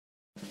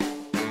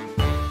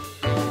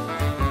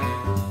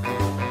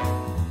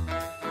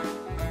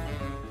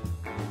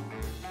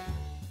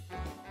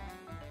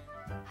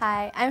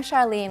Hi, I'm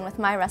Charlene with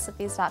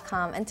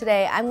myrecipes.com, and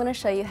today I'm going to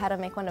show you how to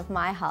make one of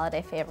my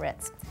holiday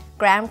favorites,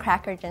 graham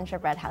cracker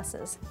gingerbread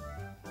houses.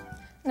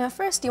 Now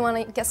first you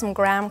want to get some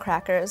graham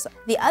crackers.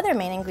 The other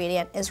main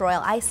ingredient is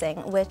royal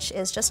icing, which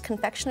is just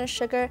confectioner's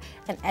sugar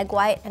and egg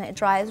white, and it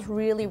dries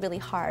really, really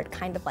hard,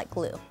 kind of like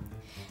glue.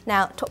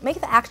 Now to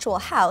make the actual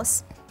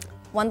house,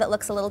 one that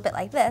looks a little bit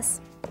like this,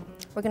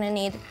 we're going to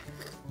need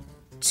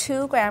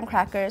 2 graham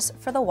crackers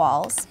for the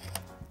walls,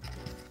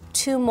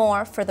 2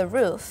 more for the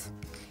roof,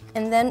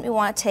 and then we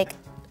want to take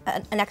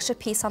an extra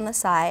piece on the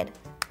side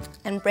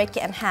and break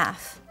it in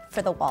half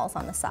for the walls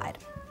on the side.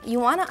 You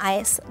want to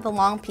ice the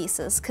long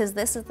pieces because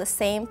this is the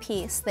same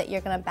piece that you're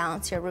going to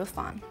balance your roof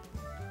on.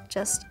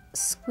 Just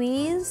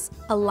squeeze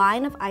a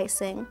line of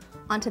icing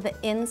onto the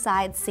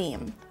inside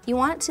seam. You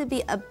want it to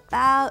be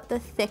about the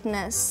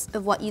thickness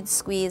of what you'd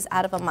squeeze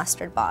out of a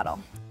mustard bottle.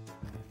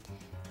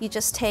 You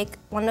just take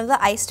one of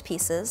the iced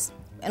pieces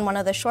and one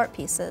of the short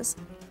pieces,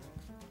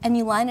 and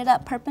you line it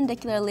up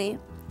perpendicularly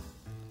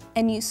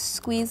and you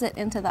squeeze it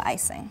into the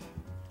icing,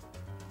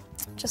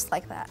 just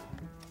like that.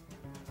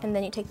 And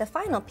then you take the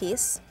final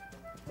piece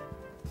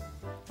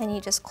and you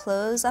just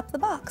close up the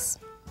box.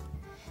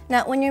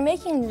 Now, when you're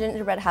making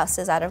gingerbread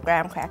houses out of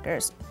graham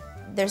crackers,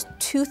 there's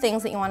 2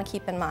 things that you want to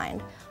keep in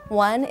mind.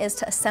 One is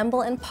to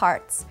assemble in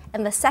parts,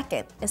 and the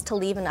second is to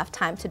leave enough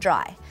time to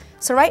dry.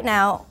 So right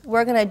now,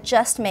 we're going to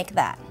just make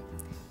that.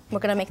 We're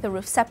going to make the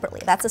roof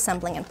separately. That's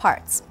assembling in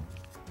parts.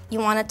 You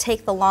want to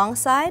take the long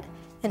side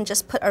and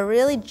just put a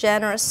really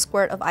generous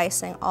squirt of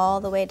icing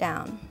all the way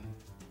down.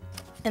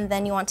 And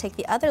then you want to take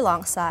the other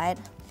long side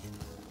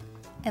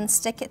and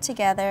stick it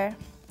together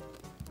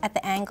at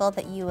the angle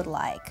that you would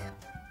like.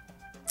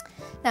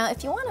 Now,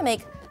 if you want to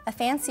make a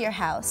fancier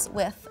house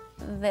with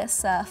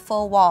this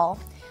full wall,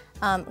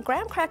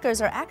 graham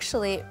crackers are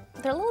actually,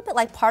 they're a little bit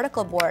like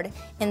particle board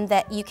in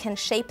that you can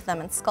shape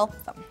them and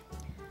sculpt them.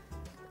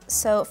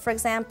 So, for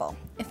example,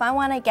 if I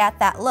want to get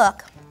that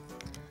look,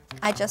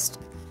 I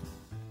just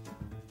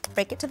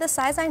break it to the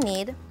size I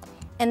need,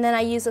 and then I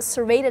use a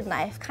serrated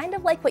knife, kind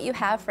of like what you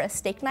have for a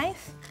steak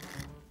knife,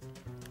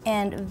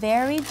 and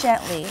very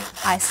gently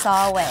I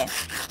saw away.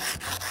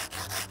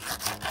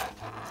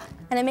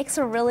 And it makes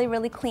a really,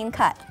 really clean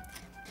cut.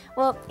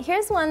 Well,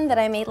 here's one that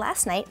I made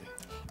last night,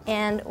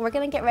 and we're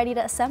going to get ready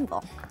to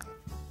assemble.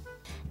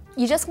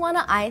 You just want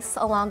to ice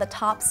along the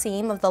top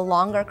seam of the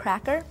longer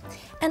cracker,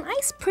 and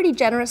ice pretty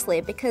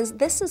generously because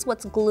this is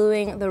what's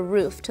gluing the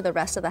roof to the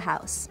rest of the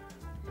house.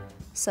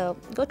 So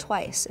go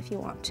twice if you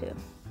want to.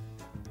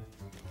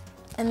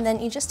 And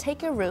then you just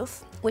take your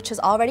roof, which is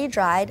already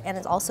dried and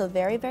is also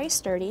very, very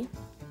sturdy,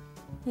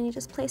 and you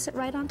just place it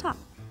right on top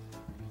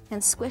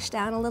and squish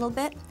down a little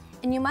bit.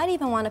 And you might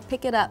even want to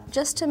pick it up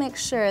just to make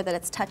sure that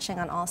it's touching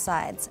on all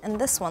sides.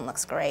 And this one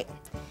looks great.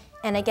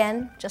 And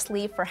again, just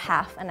leave for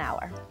half an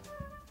hour.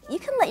 You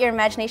can let your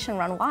imagination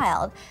run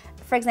wild.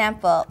 For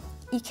example,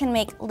 you can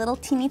make little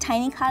teeny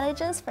tiny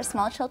cottages for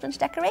small children to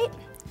decorate.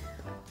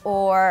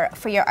 Or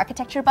for your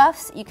architecture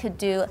buffs, you could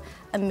do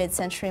a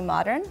mid-century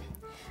modern.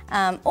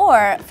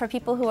 Or for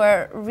people who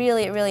are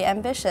really, really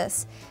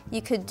ambitious, you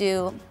could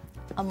do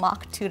a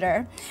mock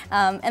Tudor.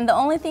 And the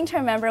only thing to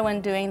remember when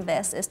doing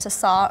this is to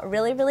saw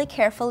really, really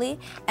carefully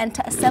and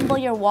to assemble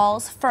your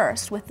walls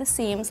first with the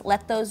seams,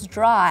 let those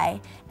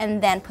dry,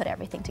 and then put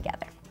everything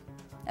together.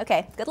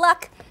 Okay, good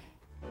luck!